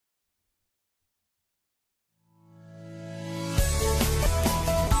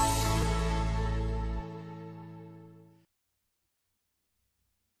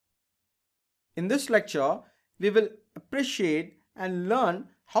In this lecture, we will appreciate and learn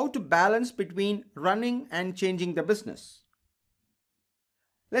how to balance between running and changing the business.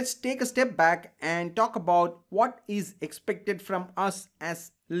 Let's take a step back and talk about what is expected from us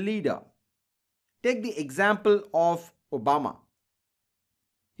as leader. Take the example of Obama.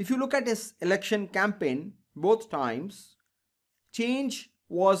 If you look at his election campaign, both times, change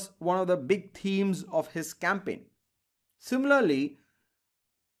was one of the big themes of his campaign. Similarly,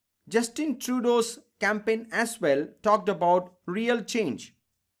 Justin Trudeau's campaign as well talked about real change.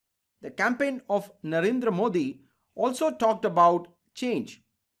 The campaign of Narendra Modi also talked about change.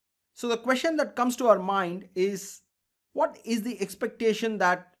 So the question that comes to our mind is, what is the expectation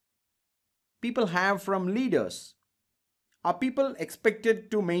that people have from leaders? Are people expected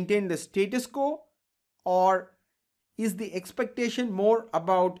to maintain the status quo, or is the expectation more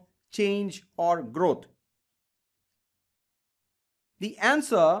about change or growth? The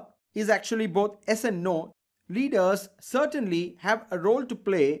answer is actually both yes and no. Leaders certainly have a role to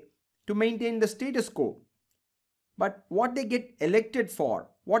play to maintain the status quo. But what they get elected for,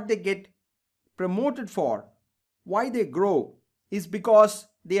 what they get promoted for, why they grow is because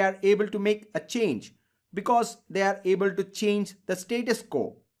they are able to make a change, because they are able to change the status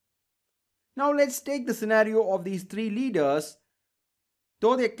quo. Now let's take the scenario of these three leaders.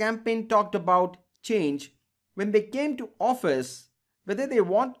 Though their campaign talked about change, when they came to office, whether they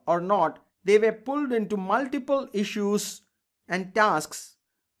want or not, they were pulled into multiple issues and tasks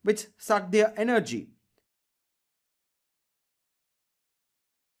which sucked their energy.